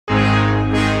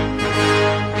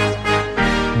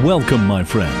Welcome, my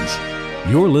friends.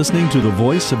 You're listening to the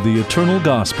Voice of the Eternal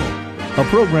Gospel, a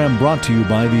program brought to you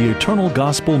by the Eternal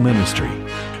Gospel Ministry,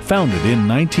 founded in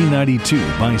 1992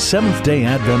 by Seventh-day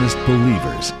Adventist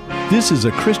believers. This is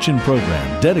a Christian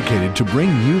program dedicated to bring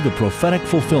you the prophetic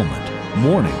fulfillment,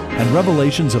 warning, and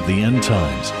revelations of the end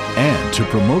times, and to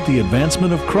promote the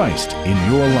advancement of Christ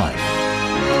in your life.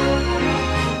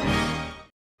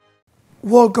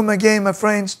 Welcome again, my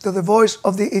friends, to the Voice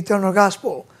of the Eternal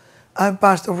Gospel. I'm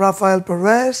Pastor Raphael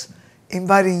Perez,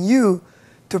 inviting you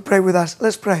to pray with us.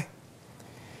 Let's pray.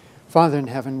 Father in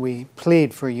heaven, we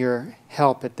plead for your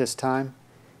help at this time.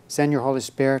 Send your Holy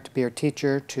Spirit to be our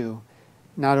teacher, to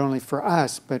not only for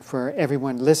us, but for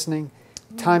everyone listening.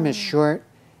 Time is short,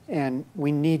 and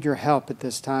we need your help at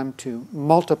this time to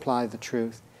multiply the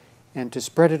truth and to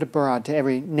spread it abroad to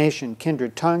every nation,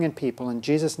 kindred, tongue, and people. In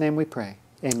Jesus' name we pray.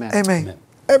 Amen. Amen. Amen.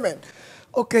 Amen.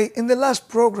 Okay, in the last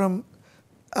program,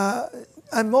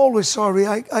 I'm always sorry.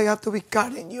 I have to be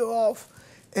cutting you off.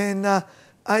 And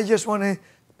I just want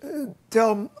to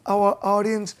tell our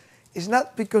audience, it's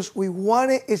not because we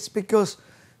want it, it's because,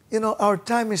 you know, our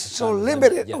time is so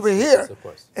limited over here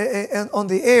and on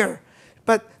the air.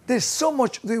 But there's so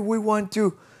much that we want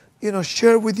to, you know,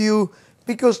 share with you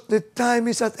because the time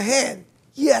is at hand.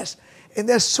 Yes. And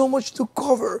there's so much to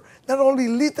cover, not only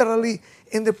literally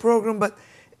in the program, but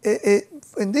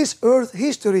in this earth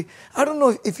history. I don't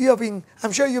know if you have been,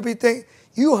 I'm sure you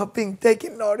have been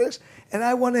taking notice, and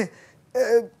I want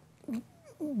to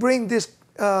bring this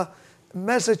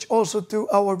message also to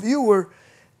our viewer.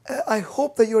 I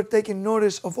hope that you're taking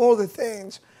notice of all the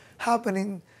things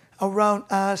happening around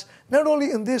us, not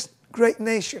only in this great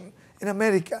nation, in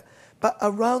America, but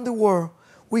around the world.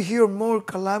 We hear more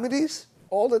calamities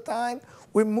all the time.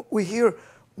 We hear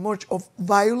much of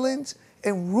violence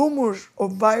and rumors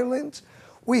of violence.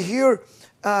 We hear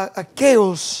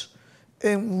chaos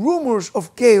and rumors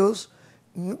of chaos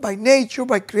by nature,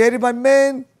 created by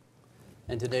man.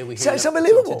 And today we're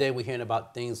hearing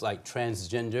about things like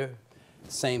transgender,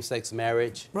 same-sex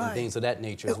marriage, and things of that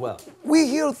nature as well. We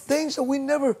hear things that we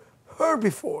never heard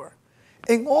before.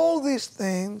 And all these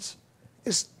things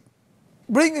is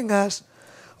bringing us,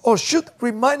 or should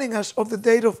reminding us of the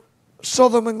date of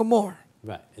Sodom and Gomorrah.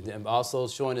 Right, and also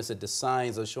showing us that the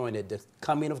signs are showing that the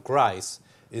coming of Christ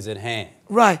is at hand.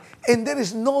 Right, and there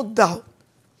is no doubt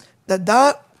that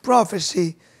that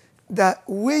prophecy that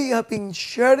we have been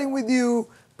sharing with you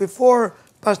before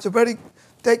Pastor Perez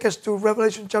take us to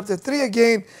Revelation chapter 3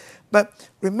 again. But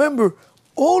remember,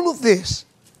 all of this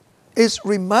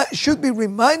should be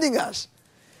reminding us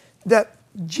that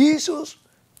Jesus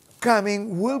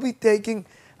coming will be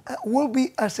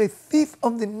as a thief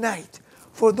of the night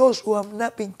for those who have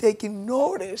not been taking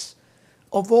notice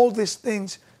of all these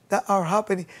things that are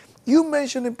happening. You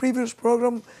mentioned in previous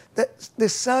program that the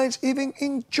signs even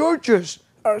in churches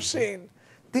are seen.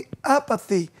 The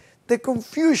apathy, the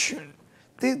confusion,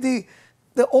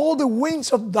 all the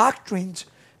winds of doctrines.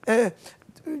 And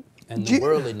the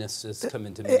worldliness is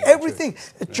coming to me. Everything.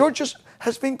 Churches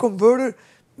has been converted,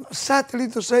 sadly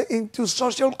to say, into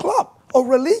social club or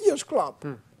religious club.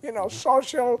 You know,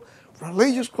 social,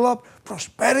 religious club,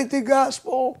 prosperity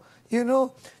gospel, you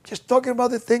know, just talking about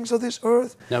the things of this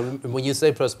earth. Now, when you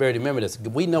say prosperity, remember this.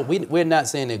 We know we're not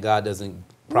saying that God doesn't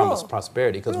promise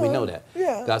prosperity, because we know that.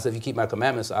 Yeah. God said, if you keep my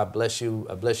commandments, I bless you.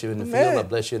 I bless you in the field. I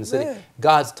bless you in the city.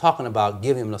 God's talking about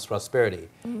giving us prosperity,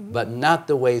 but not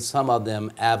the way some of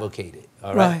them advocate it.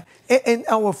 All right. And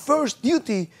our first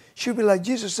duty should be like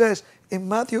Jesus says in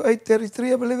Matthew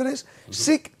 8:33, I believe it is,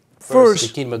 seek first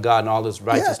the kingdom of God and all His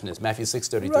righteousness. Matthew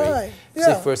 6:33.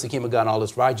 Seek first the kingdom of God and all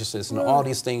His righteousness, and all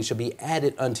these things shall be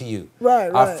added unto you.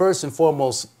 Our first and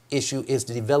foremost issue is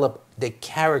to develop the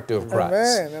character of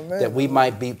Christ. Amen. That we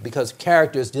might be, because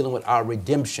character is dealing with our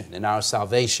redemption and our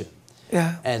salvation.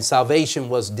 Yeah. And salvation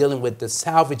was dealing with the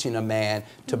salvaging of man,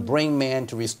 to bring man,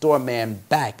 to restore man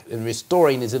back. And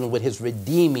restoring is dealing with His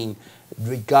redeeming,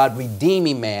 God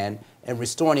redeeming man and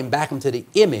restoring him back into the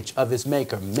image of his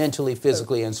maker, mentally,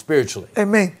 physically, and spiritually.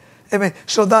 Amen. Amen.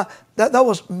 So that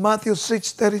was Matthew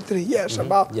 6:33. Yes,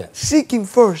 about seeking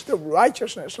first the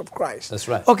righteousness of Christ. That's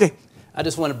right. Okay. I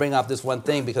just want to bring out this one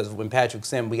thing, because when Patrick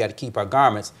said we got to keep our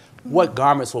garments, what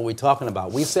garments were we talking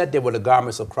about? We said they were the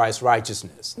garments of Christ's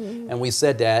righteousness. And we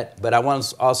said that, but I want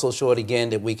to also show it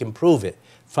again that we can prove it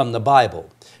from the Bible.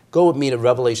 Go with me to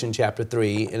Revelation chapter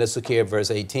 3, and let's look here at verse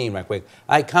 18 right quick.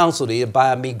 I counsel thee to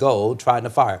buy me gold tried in the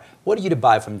fire. What are you to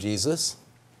buy from Jesus?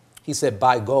 He said,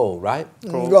 buy gold, right?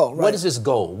 Gold, right. What is this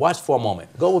gold? Watch for a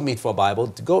moment. Go with me for a Bible.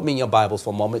 Go with me in your Bibles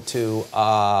for a moment to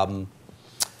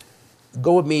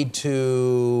Go with me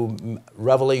to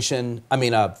Revelation,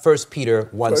 1 Peter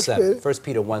 1:7. 1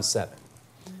 Peter 1:7.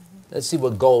 Let's see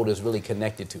what gold is really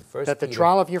connected to. That the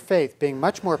trial of your faith, being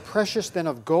much more precious than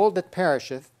of gold that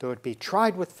perisheth, though it be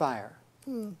tried with fire.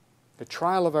 The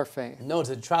trial of our faith. No, it's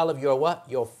the trial of your what?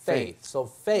 Your faith. So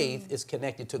faith is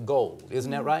connected to gold.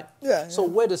 Isn't that right? Yeah. So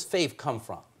where does faith come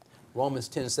from? Romans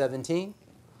 10:17.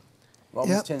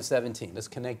 Romans 10:17. Let's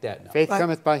connect that now. Faith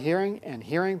cometh by hearing, and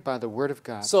hearing by the word of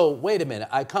God. So wait a minute.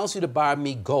 I counsel you to buy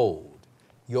me gold.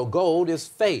 Your gold is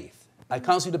faith. I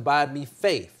counsel you to buy me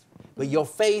faith. But your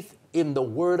faith in the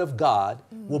word of God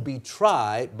will be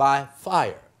tried by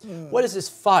fire. What is this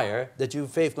fire that your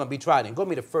faith going to be tried in? Go with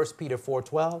me to 1 Peter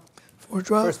 4:12.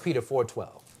 4:12? 1 Peter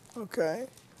 4:12. Okay.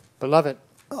 Beloved,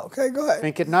 Okay, go ahead.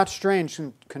 think it not strange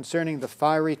concerning the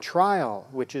fiery trial,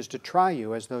 which is to try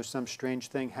you, as though some strange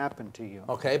thing happened to you.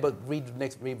 Okay, but read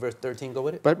verse 13, go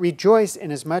with it. But rejoice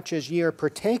inasmuch as ye are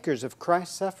partakers of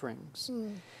Christ's sufferings,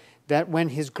 that when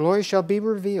his glory shall be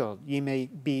revealed, ye may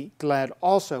be glad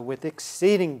also with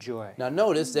exceeding joy. Now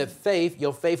notice that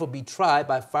your faith will be tried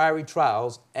by fiery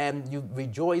trials, and you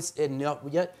rejoice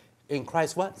in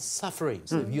Christ's what?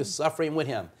 Sufferings. If you're suffering with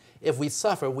him. If we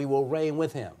suffer, we will reign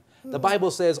with him. The Bible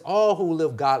says all who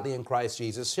live godly in Christ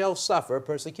Jesus shall suffer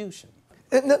persecution.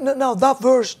 Now, that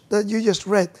verse that you just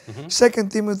read, 2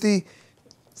 Timothy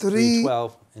 3,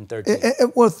 12 and 13.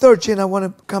 13, I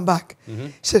want to come back.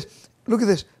 It says, look at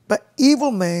this. But evil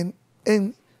men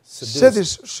and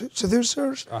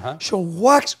seducers shall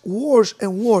wax worse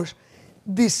and worse.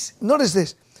 Notice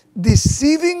this,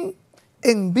 deceiving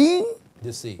and being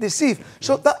deceived.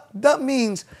 So that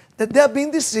means that they're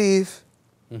being deceived,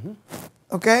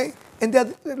 okay? And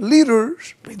that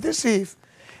leaders be deceived.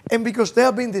 And because they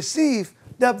are being deceived,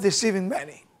 they are deceiving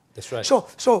many. That's right.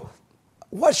 So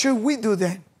what should we do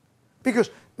then? Because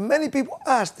many people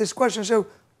ask this question, so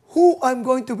who I'm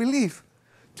going to believe?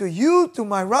 To you, to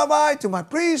my rabbi, to my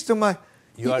priest, to my...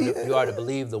 You are to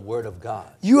believe the word of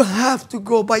God. You have to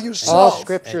go by yourself. All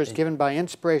Scripture is given by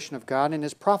inspiration of God and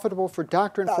is profitable for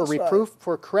doctrine, for reproof,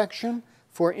 for correction,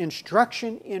 for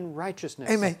instruction in righteousness.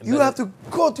 Amen. You have to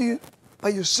go by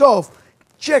yourself,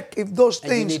 check if those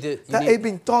things that have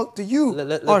been taught to you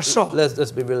are so.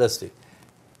 Let's be realistic.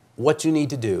 What you need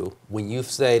to do when you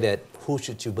say that, who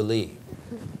should you believe?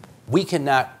 We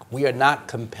are not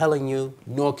compelling you,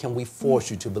 nor can we force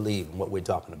you to believe in what we're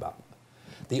talking about.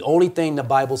 The only thing the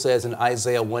Bible says in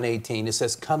Isaiah 1:18, it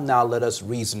says, come now, let us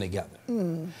reason together.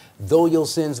 Though your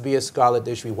sins be as scarlet,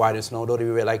 they should be white as snow. Though they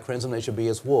be red like crimson, they should be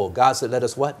as wool. God said, let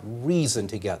us what? Reason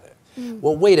together.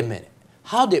 Well, wait a minute.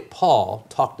 How did Paul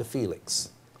talk to Felix?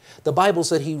 The Bible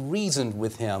said he reasoned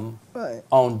with him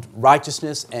on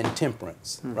righteousness and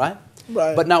temperance, right?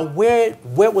 But now where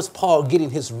was Paul getting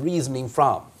his reasoning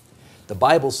from? The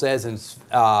Bible says,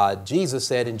 and Jesus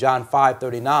said in John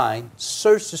 5:39,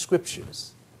 search the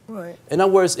scriptures. In other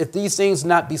words, if these things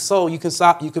not be so, you can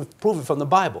prove it from the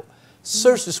Bible.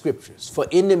 Search the scriptures, for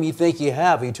in them you think you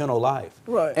have eternal life.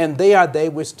 And they are they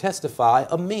which testify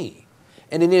of me.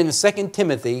 And then in 2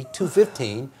 Timothy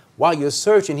 2:15, while you're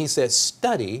searching, he says,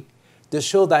 study to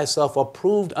show thyself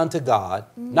approved unto God,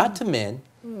 not to men,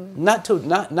 not to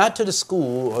the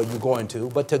school or you're going to,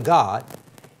 but to God.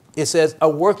 It says, a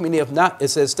workman of not, it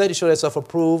says, study to show thyself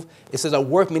approved. It says, a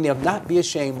workman of not be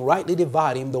ashamed, rightly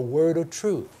dividing the word of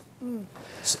truth.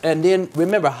 And then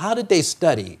remember, how did they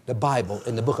study the Bible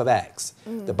in the book of Acts?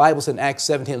 The Bible said in Acts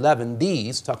 17:11,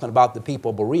 these, talking about the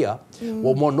people of Berea,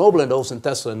 were more noble than those in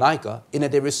Thessalonica, in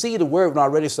that they received the word and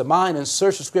already to mind and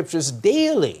searched the scriptures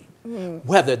daily,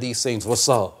 whether these things were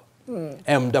so.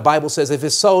 And the Bible says, if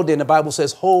it's so, then the Bible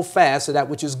says, hold fast to that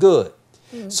which is good.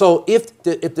 So if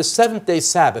the seventh day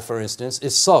Sabbath, for instance,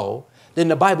 is so, then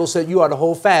the Bible said you are to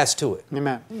hold fast to it.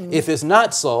 Amen. If it's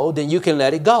not so, then you can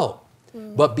let it go.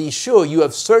 But be sure you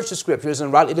have searched the scriptures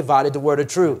and rightly divided the word of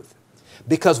truth.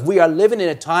 Because we are living in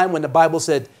a time when the Bible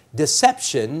said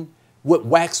deception would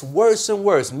wax worse and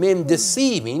worse, men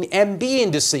deceiving and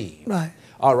being deceived.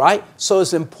 All right? So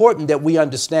it's important that we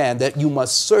understand that you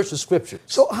must search the scriptures.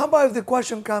 So how about if the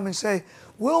question comes and say,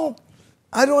 well,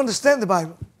 I don't understand the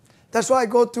Bible. That's why I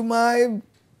go to my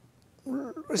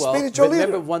spiritual leader.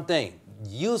 Remember one thing.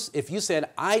 If you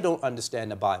said, I don't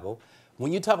understand the Bible,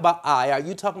 when you talk about are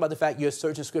you talking about the fact you're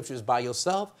searching scriptures by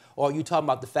yourself, or are you talking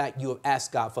about the fact you have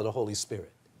asked God for the Holy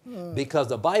Spirit? Because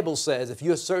the Bible says if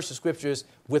you search the scriptures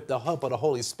with the help of the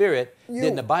Holy Spirit,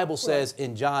 then the Bible says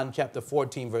in John chapter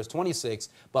 14, verse 26,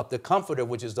 but the Comforter,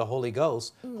 which is the Holy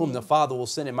Ghost, whom the Father will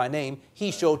send in my name, he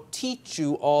shall teach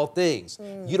you all things.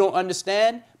 You don't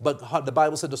understand, but the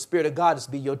Bible said the Spirit of God is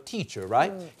to be your teacher,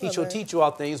 right? He shall teach you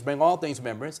all things, bring all things to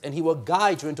remembrance, and he will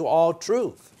guide you into all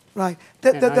truth. Right.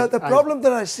 And The problem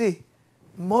that I see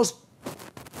most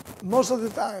of the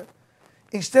time,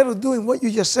 instead of doing what you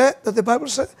just said, that the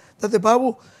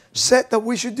Bible said that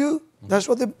we should do, that's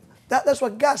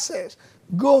what God says.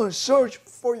 Go and search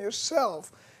for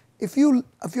yourself. If you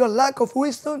lack of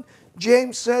wisdom,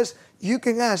 James says you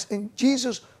can ask, and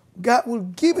God will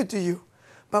give it to you.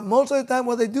 But most of the time,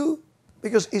 what they do,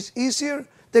 because it's easier,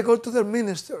 they go to their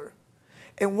minister,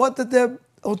 and or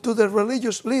to the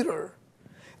religious leader,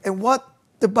 and what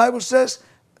the Bible says,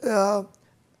 the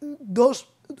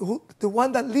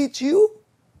one that leads you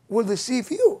will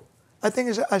deceive you. I think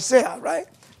it's Isaiah, right?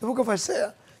 The book of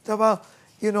Isaiah. It's about,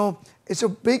 it's a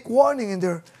big warning in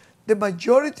there. The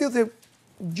majority of the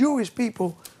Jewish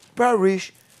people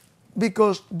perish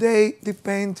because they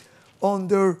depend on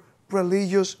their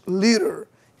religious leader.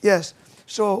 Yes.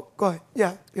 So, go ahead.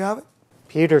 Yeah, you have it?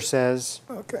 Peter says,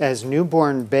 Okay. as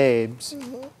newborn babes,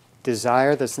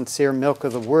 desire the sincere milk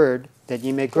of the word, that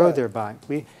ye may grow Right. thereby.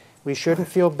 We shouldn't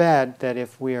feel bad that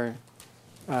if we are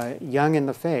young in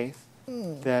the faith,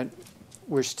 that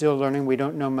we're still learning, we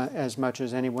don't know as much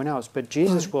as anyone else. But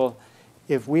Jesus will,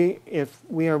 if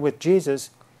we are with Jesus,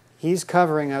 He's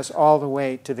covering us all the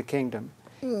way to the kingdom.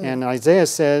 And Isaiah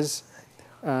says,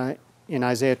 in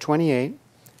Isaiah 28,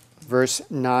 verse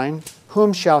 9,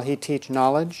 whom shall He teach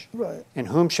knowledge? Right. And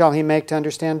whom shall He make to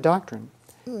understand doctrine?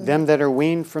 Them that are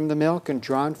weaned from the milk and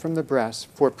drawn from the breast.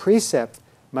 For precept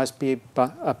must be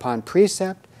upon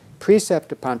precept,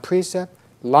 precept upon precept,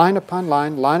 line upon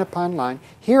line, line upon line,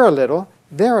 here a little,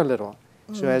 there a little.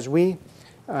 So as we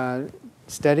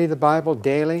study the Bible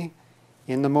daily,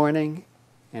 in the morning,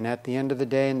 and at the end of the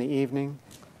day in the evening,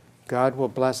 God will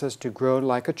bless us to grow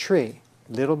like a tree,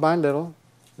 little by little,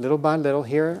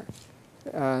 here,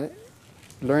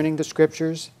 learning the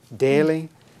Scriptures daily,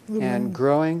 and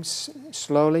growing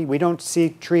slowly. We don't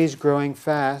see trees growing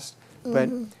fast, but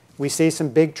we see some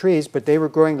big trees, but they were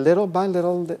growing little by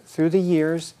little through the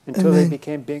years until they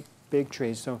became big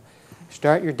trees. So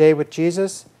start your day with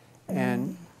Jesus,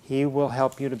 and He will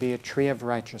help you to be a tree of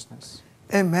righteousness.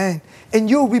 Amen. And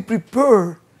you'll be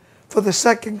prepared for the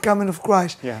second coming of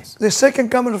Christ. Yes. The second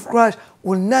coming of Christ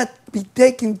will not be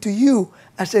taken to you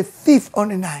as a thief on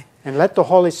the night. And let the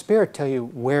Holy Spirit tell you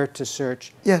where to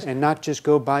search, Yes. and not just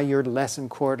go by your lesson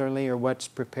quarterly or what's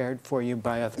prepared for you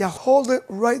by others. Yeah, hold it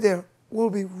right there. We'll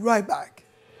be right back.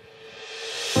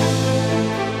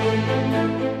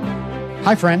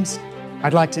 Hi, friends.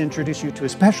 I'd like to introduce you to a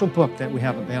special book that we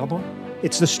have available.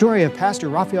 It's the story of Pastor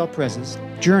Raphael Perez's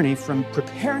journey from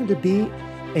preparing to be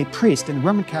a priest in the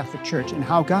Roman Catholic Church and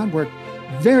how God worked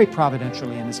very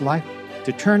providentially in his life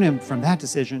to turn him from that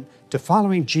decision to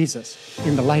following Jesus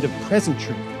in the light of present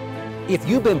truth. If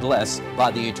you've been blessed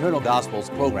by the Eternal Gospels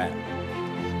program,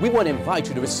 we want to invite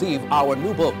you to receive our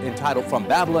new book entitled From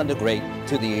Babylon the Great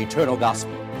to the Eternal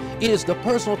Gospel. It is the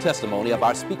personal testimony of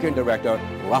our speaker and director,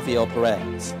 Raphael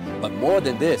Perez. But more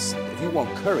than this, if you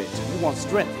want courage, if you want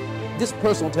strength, this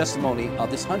personal testimony of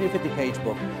this 150-page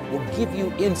book will give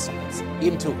you insights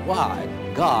into why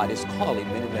God is calling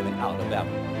men and women out of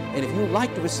Babylon. And if you'd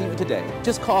like to receive it today,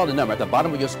 just call the number at the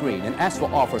bottom of your screen and ask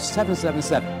for offer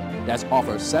 777. That's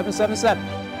offer 777.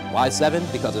 Why 7?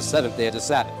 Because the seventh day is the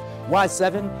Sabbath. Why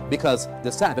 7? Because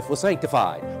the Sabbath was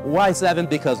sanctified. Why 7?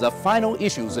 Because the final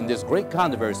issues in this great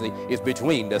controversy is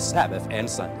between the Sabbath and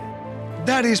Sunday.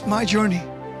 That is my journey.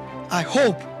 I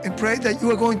hope and pray that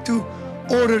you are going to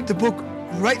order the book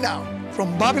right now,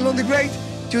 From Babylon the Great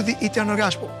to the Eternal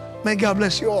Gospel. May God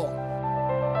bless you all.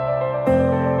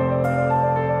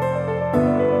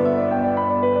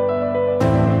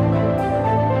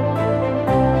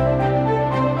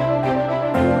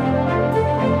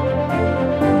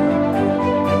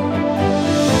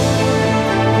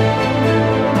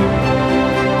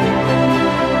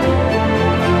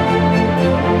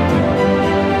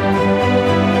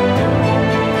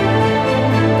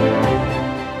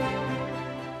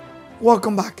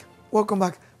 Welcome back. Welcome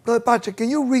back. Brother Patrick, can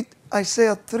you read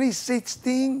Isaiah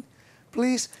 3:16,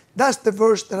 please? That's the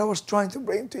verse that I was trying to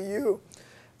bring to you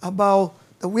about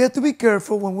that we have to be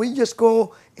careful when we just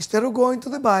go, instead of going to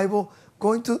the Bible,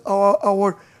 going to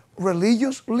our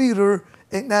religious leader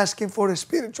and asking for the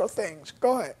spiritual things.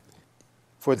 Go ahead.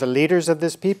 For the leaders of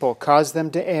this people cause them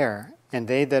to err, and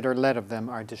they that are led of them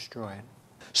are destroyed.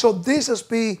 So this has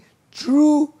been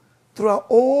true throughout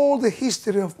all the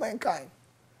history of mankind.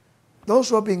 Those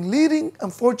who have been leading,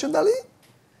 unfortunately,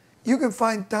 you can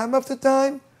find time after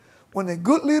time when a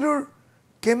good leader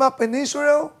came up in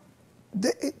Israel,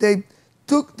 they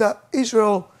took that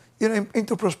Israel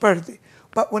into prosperity.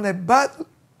 But when a bad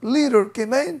leader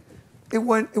came in, it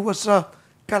was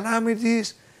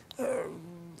calamities,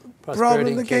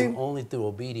 problem that came came? only through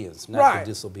obedience, not Right.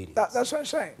 through disobedience. That's what I'm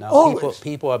saying. Now,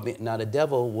 Always. now the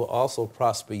devil will also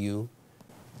prosper you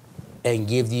and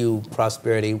give you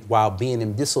prosperity while being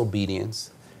in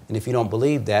disobedience. And if you don't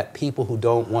believe that, people who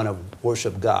don't want to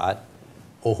worship God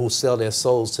or who sell their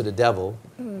souls to the devil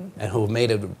and who have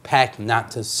made a pact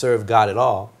not to serve God at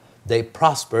all, they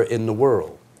prosper in the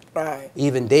world. Right.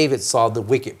 Even David saw the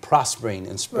wicked prospering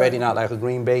and spreading out like a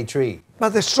green bay tree.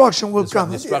 But destruction will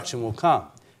come. Destruction will come.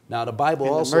 Now the Bible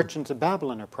And also. the merchants of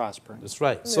Babylon are prospering. That's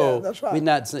right. So that's right. we're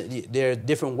not. There are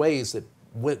different ways that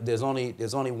there's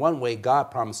only one way God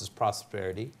promises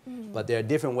prosperity, but there are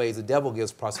different ways the devil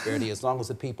gives prosperity as long as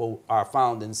the people are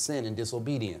found in sin and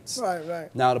disobedience. Right,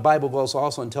 right. Now the Bible goes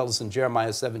also and tells us in Jeremiah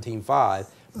 17:5,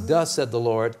 thus said the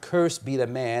Lord, cursed be the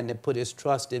man that put his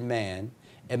trust in man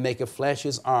and maketh flesh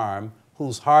his arm,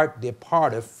 whose heart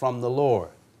departeth from the Lord.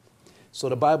 So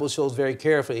the Bible shows very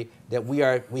carefully that we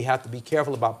have to be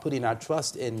careful about putting our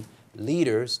trust in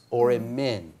leaders or in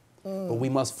men. But we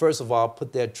must first of all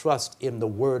put their trust in the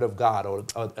Word of God or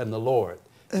in the Lord.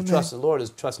 To trust in the Lord is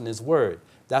trusting His Word.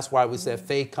 That's why we said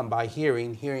faith come by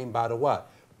hearing, hearing by the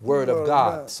what? Word of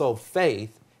God. So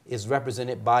faith is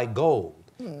represented by gold.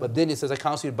 But then it says, I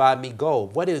counsel you to buy me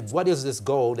gold. What is this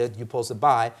gold that you're supposed to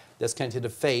buy that's connected to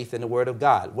faith and the Word of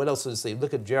God? What else does it say?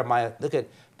 Look at Jeremiah, look at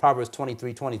Proverbs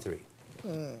 23:23.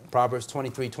 Proverbs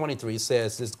 23:23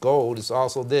 says this gold is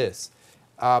also this.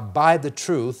 Buy the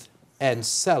truth and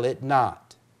sell it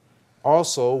not.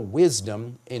 Also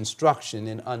wisdom, instruction,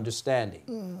 and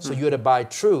understanding. So you're to buy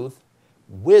truth,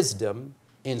 wisdom,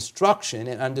 instruction,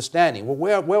 and understanding. Well,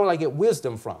 where will I get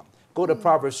wisdom from? Go to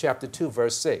Proverbs chapter 2,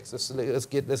 verse 6. Let's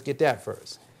get that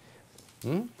first.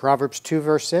 Proverbs 2,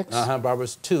 verse 6?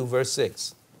 Proverbs 2, verse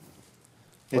 6.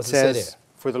 It says,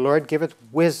 for the Lord giveth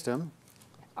wisdom,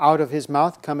 out of his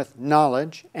mouth cometh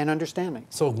knowledge and understanding.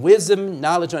 So wisdom,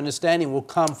 knowledge, understanding will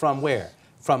come from where?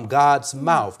 From God's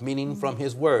mouth, meaning from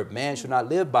His Word. Man should not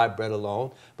live by bread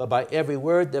alone, but by every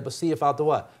word that proceedeth out the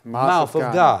what? Mouth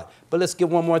of God. But let's get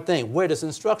one more thing. Where does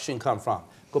instruction come from?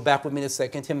 Go back with me to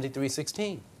 2 Timothy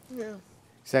 3:16. Yeah.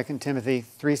 2 Timothy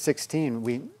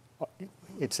 3:16,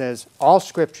 it says, all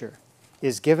Scripture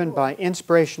is given by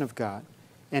inspiration of God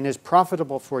and is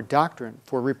profitable for doctrine,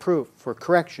 for reproof, for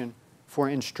correction, for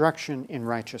instruction in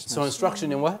righteousness. So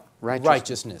instruction in what?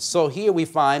 Righteousness. So here we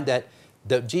find that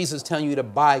Jesus telling you to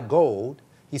buy gold.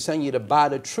 He's telling you to buy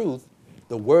the truth,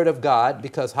 the Word of God,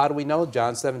 because how do we know?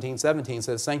 John 17:17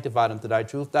 says, sanctify them to thy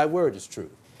truth, thy word is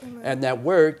truth. Amen. And that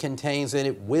word contains in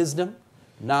it wisdom,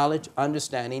 knowledge,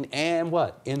 understanding, and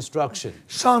what? Instruction.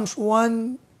 Psalms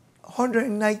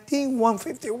 119,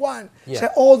 151 Yeah. say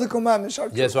all the commandments are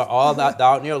true. Yes, right. All thou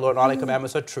art near, Lord, all thy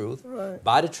commandments are truth. Right.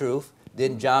 By the truth.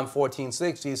 Then John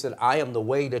 14:6, Jesus said, I am the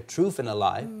way, the truth, and the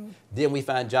life. Then we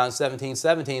find John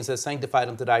 17:17 says, sanctify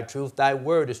them to thy truth, thy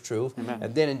word is truth. Amen.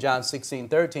 And then in John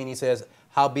 16:13, he says,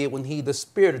 howbeit when he, the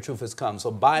Spirit of truth, has come. So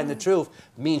buying the truth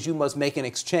means you must make an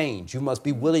exchange. You must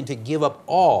be willing to give up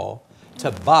all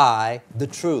to buy the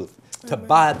truth, to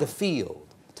buy the field,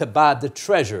 to buy the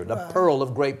treasure, the pearl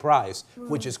of great price,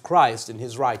 which is Christ and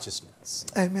His righteousness.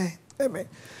 Amen. Amen.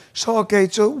 So, okay,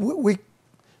 so we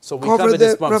covered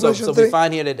this point. Revelation So 3. we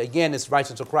find here that, again, it's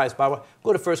righteousness of Christ. Go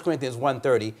to 1 Corinthians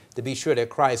 1:30 to be sure that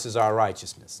Christ is our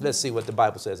righteousness. Let's see what the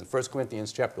Bible says in 1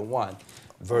 Corinthians chapter 1,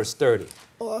 verse 30.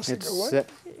 Oh, that's a good one.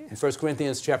 In 1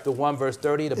 Corinthians chapter 1, verse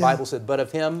 30, the Bible said, but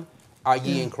of Him are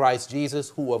ye in Christ Jesus,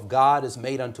 who of God is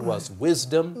made unto us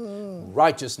wisdom,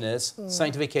 righteousness,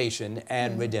 sanctification,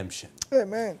 and redemption.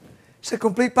 Amen. It's a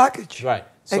complete package. Right.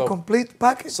 A complete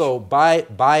package. So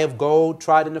buy of gold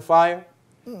tried in the fire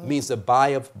means to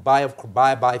buy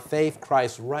by faith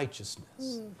Christ's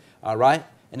righteousness. All right?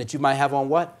 And that you might have on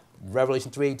what?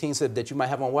 Revelation 3:18 said that you might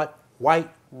have on what? White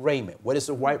raiment. What is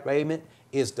the white raiment?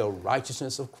 Is the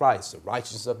righteousness of Christ, the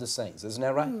righteousness of the saints. Isn't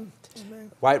that right?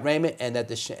 Amen. White raiment, and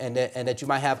that you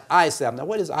might have eye salve. Now,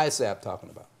 what is eye salve talking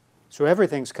about? So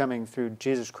everything's coming through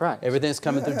Jesus Christ. Everything's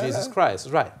coming through Jesus Christ.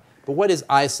 That's right. But what is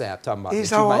eye salve talking about?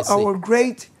 He's our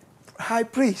great high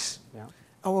priest. Yeah.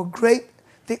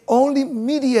 The only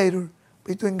mediator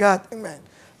between God and man.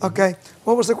 Okay,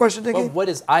 what was the question again? Well, what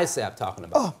is eye salve talking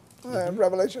about?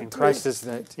 Revelation In 3.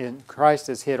 in Christ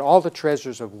is hid all the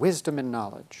treasures of wisdom and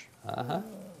knowledge.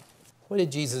 What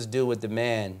did Jesus do with the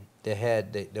man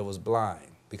that was blind?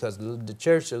 Because the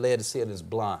church of Laodicea is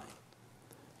blind.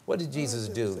 What did Jesus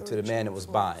do to the man that was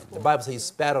blind? The Bible says He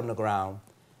spat on the ground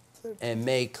and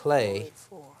made clay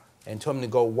and told him to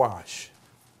go wash.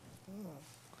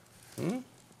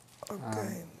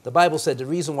 Okay. The Bible said the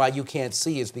reason why you can't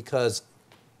see is because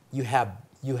you have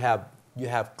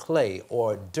clay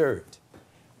or dirt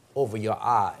over your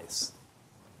eyes.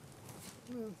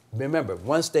 Remember,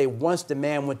 once the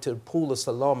man went to the pool of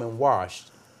Siloam and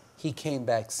washed, he came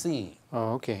back seeing.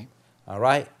 Oh, okay. All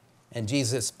right? And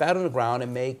Jesus spat on the ground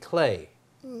and made clay.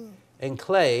 And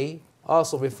clay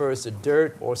also refers to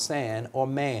dirt or sand or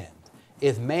man.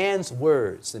 If man's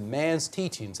words and man's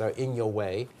teachings are in your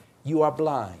way, you are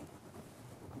blind.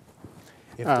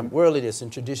 If the worldliness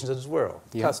and traditions of this world,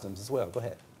 customs as well. Go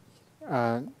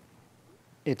ahead.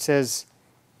 It says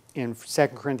in 2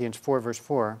 Corinthians 4, verse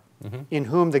 4, in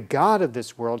whom the God of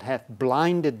this world hath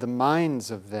blinded the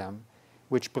minds of them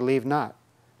which believe not,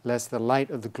 lest the light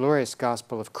of the glorious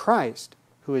gospel of Christ,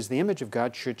 who is the image of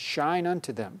God, should shine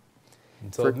unto them.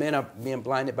 And so men are being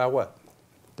blinded by what?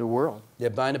 The world. They're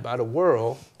blinded by the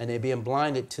world, and they're being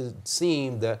blinded to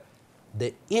seeing the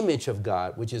image of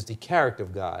God, which is the character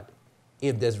of God,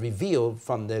 if that's revealed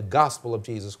from the gospel of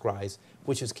Jesus Christ,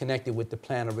 which is connected with the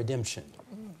plan of redemption.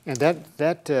 And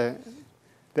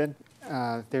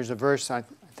there's a verse, I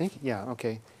think,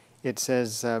 it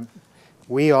says,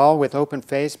 we all with open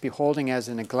face, beholding as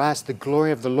in a glass the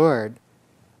glory of the Lord,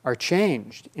 are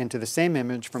changed into the same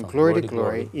image from glory to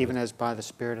glory, even as by the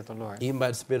Spirit of the Lord. Even by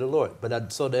the Spirit of the Lord.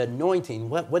 But so the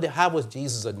anointing, how was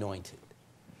Jesus anointed?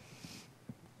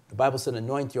 The Bible said,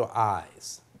 anoint your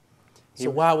eyes.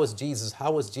 So how was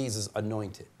Jesus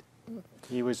anointed?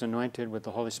 He was anointed with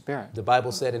the Holy Spirit. The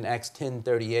Bible said in Acts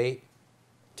 10:38,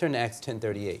 turn to Acts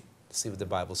 10:38 to see what the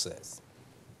Bible says.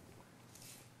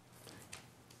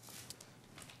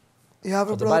 You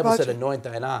have a The Bible said, anoint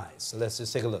thine eyes. So let's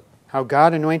just take a look. How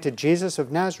God anointed Jesus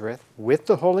of Nazareth with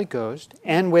the Holy Ghost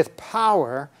and with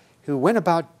power, who went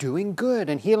about doing good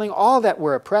and healing all that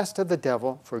were oppressed of the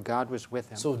devil, for God was with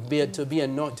him. So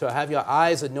to have your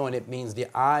eyes anointed means the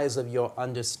eyes of your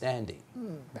understanding.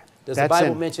 Does the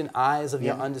Bible mention eyes of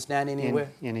your understanding anywhere?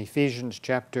 In Ephesians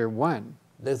chapter 1.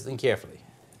 Listen carefully.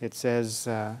 It says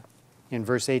in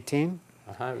verse 18,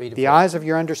 read it the eyes of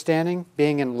your understanding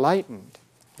being enlightened,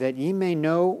 that ye may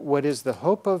know what is the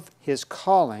hope of his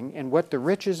calling, and what the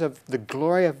riches of the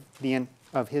glory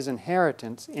of his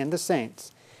inheritance in the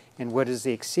saints, and what is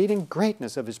the exceeding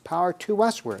greatness of his power to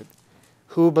usward,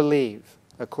 who believe,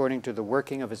 according to the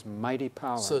working of his mighty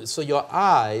power. So your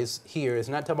eyes here is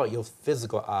not talking about your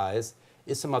physical eyes,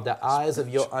 it's talking about the eyes of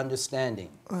your understanding.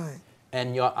 Right.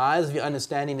 And your eyes of your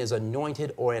understanding is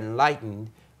anointed or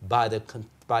enlightened by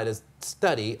the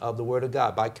study of the Word of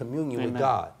God, by communion with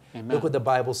God. Amen. Look what the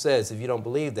Bible says. If you don't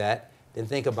believe that, then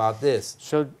think about this.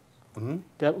 So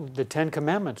the Ten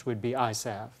Commandments would be eye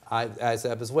salve. Eye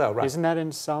salve as well, right? Isn't that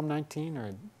in Psalm 19?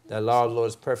 Or the law of the Lord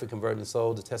is perfect, converting the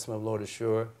soul. The testimony of the Lord is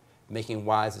sure, making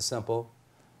wise and simple.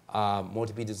 More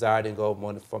to be desired than gold,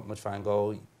 more than much fine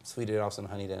gold, sweeter also than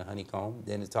honey than a honeycomb.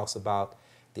 Then it talks about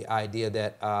the idea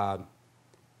that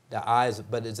the eyes,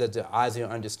 but it's the eyes of your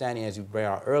understanding, as you brought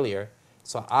out earlier.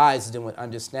 So eyes is dealing with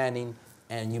understanding,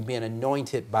 and you being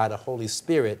anointed by the Holy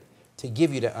Spirit to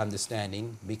give you the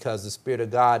understanding, because the Spirit of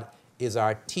God is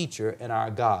our teacher and our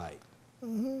guide.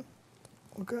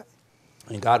 Okay.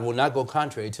 And God will not go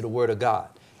contrary to the Word of God.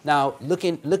 Now,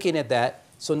 looking at that,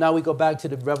 so now we go back to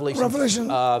the Revelation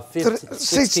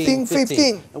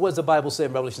 16:15. And what does the Bible say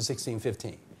in Revelation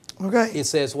 16:15? Okay. It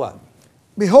says what?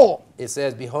 Behold. It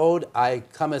says, behold, I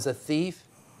come as a thief.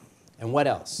 And what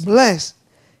else? Blessed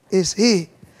is he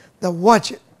that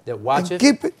watcheth. That watcheth. And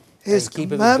keepeth his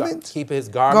commandments. Keep his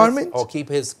garments. Or keep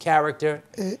his character.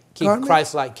 Keep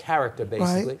Christ-like character,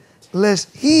 basically. Right.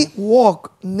 Lest he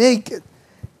walk naked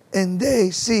and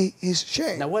they see his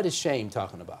shame. Now, what is shame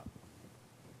talking about?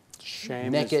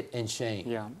 Shame. Naked and shame.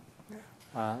 Yeah.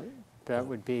 That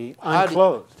would be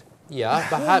unclothed.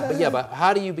 But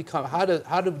how do you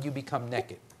become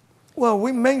naked? Well,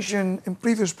 we mentioned in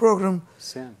previous program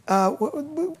Sin.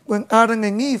 When Adam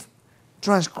and Eve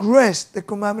transgressed the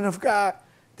commandment of God,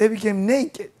 they became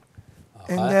naked.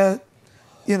 And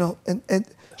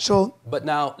so. But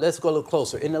now let's go a little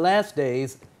closer. In the last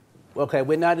days, okay,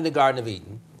 we're not in the Garden of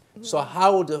Eden. So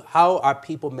how are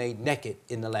people made naked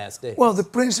in the last days? Well, the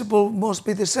principle must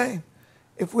be the same.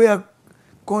 If we are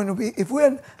going to be,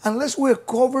 unless we are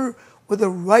covered with the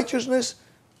righteousness,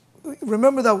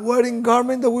 remember that wedding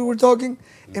garment that we were talking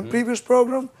in previous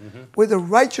program, with the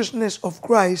righteousness of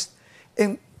Christ,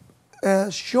 and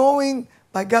showing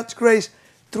by God's grace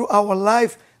through our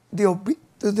life the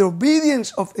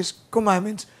obedience of His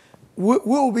commandments,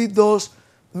 will be those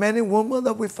men and women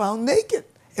that we found naked.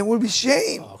 And will be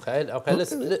shamed. Okay.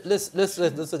 Let's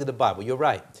look at the Bible. You're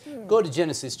right. Go to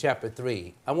Genesis chapter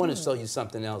 3. I want to show you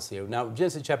something else here. Now,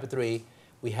 Genesis chapter 3,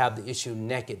 we have the issue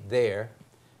naked there.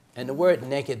 And the word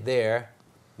naked there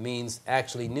means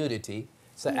actually nudity.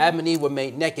 So Adam and Eve were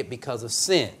made naked because of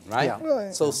sin, right? Yeah.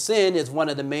 Right. So sin is one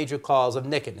of the major causes of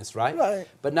nakedness, right? Right.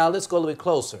 But now let's go a little bit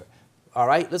closer. All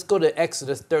right, let's go to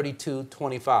Exodus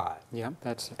 32:25. Yeah,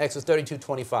 that's Exodus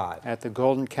 32:25. at the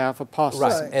golden calf apostasy.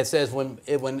 Right. Right. It says when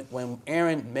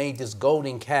Aaron made this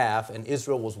golden calf and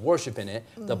Israel was worshiping it,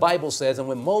 the Bible says, and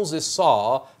when Moses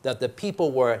saw that the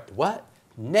people were what?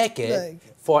 Naked.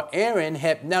 For Aaron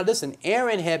had, now listen,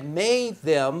 Aaron had made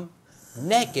them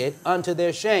naked unto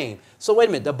their shame. So wait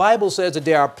a minute, the Bible says that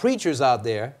there are preachers out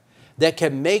there that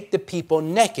can make the people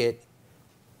naked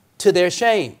to their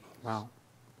shame. Wow.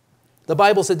 The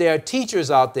Bible said there are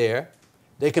teachers out there.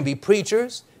 They can be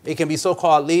preachers. They can be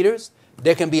so-called leaders.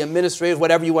 They can be administrators,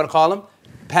 whatever you want to call them,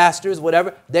 pastors,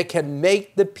 whatever, that can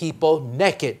make the people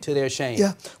naked to their shame.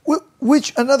 Yeah.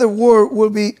 Which another word will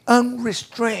be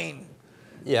unrestrained.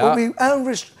 Yeah. Will be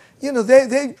you know,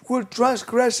 they were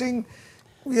transgressing,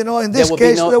 you know, in this There will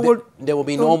case, there will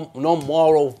be no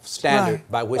moral standard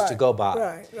Right, by which to right, go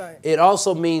by. right. It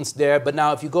also means there, but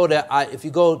now if you go to, if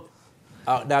you go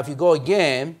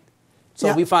again, so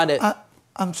Yeah, we find that.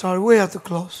 I'm sorry, we have to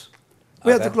close.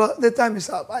 We have to Okay. close. The time is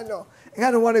up, I know. And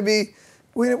I don't want to be,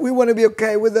 we want to be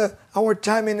okay with our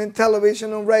timing in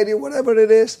television, on radio, whatever it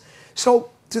is.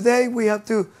 So today we have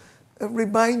to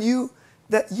remind you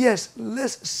that yes,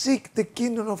 let's seek the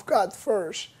kingdom of God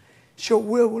first. So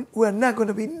we're not going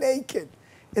to be naked.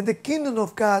 And the kingdom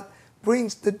of God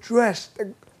brings the dress,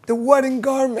 the wedding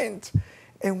garment.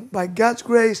 And by God's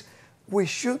grace, we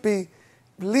should be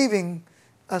living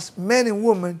as men and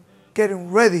women getting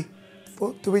ready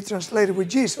to be translated with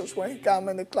Jesus when he comes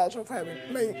in the clouds of heaven.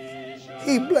 May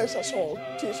he bless us all,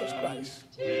 Jesus Christ.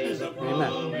 Amen.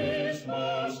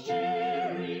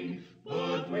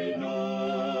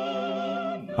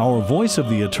 Our Voice of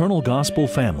the Eternal Gospel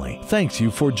family thanks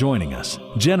you for joining us.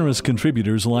 Generous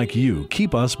contributors like you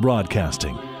keep us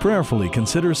broadcasting. Prayerfully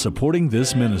consider supporting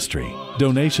this ministry.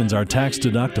 Donations are tax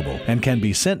deductible and can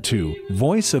be sent to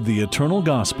Voice of the Eternal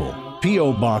Gospel,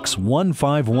 P.O. Box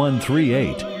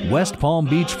 15138, West Palm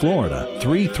Beach, Florida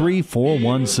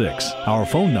 33416. Our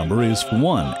phone number is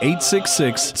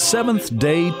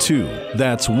 1-866-7th-DAY-2.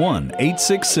 That's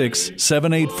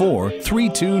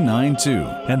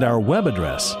 1-866-784-3292. And our web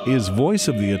address is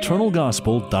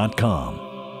voiceoftheeternalgospel.com.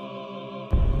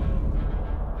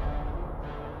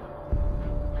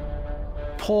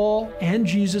 Paul and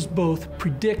Jesus both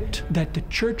predict that the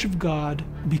Church of God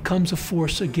becomes a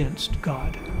force against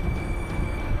God.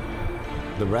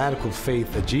 The radical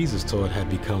faith that Jesus taught had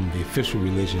become the official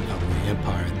religion of the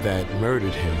empire that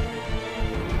murdered him.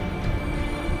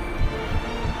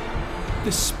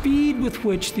 The speed with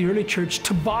which the early church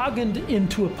tobogganed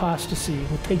into apostasy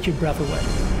will take your breath away.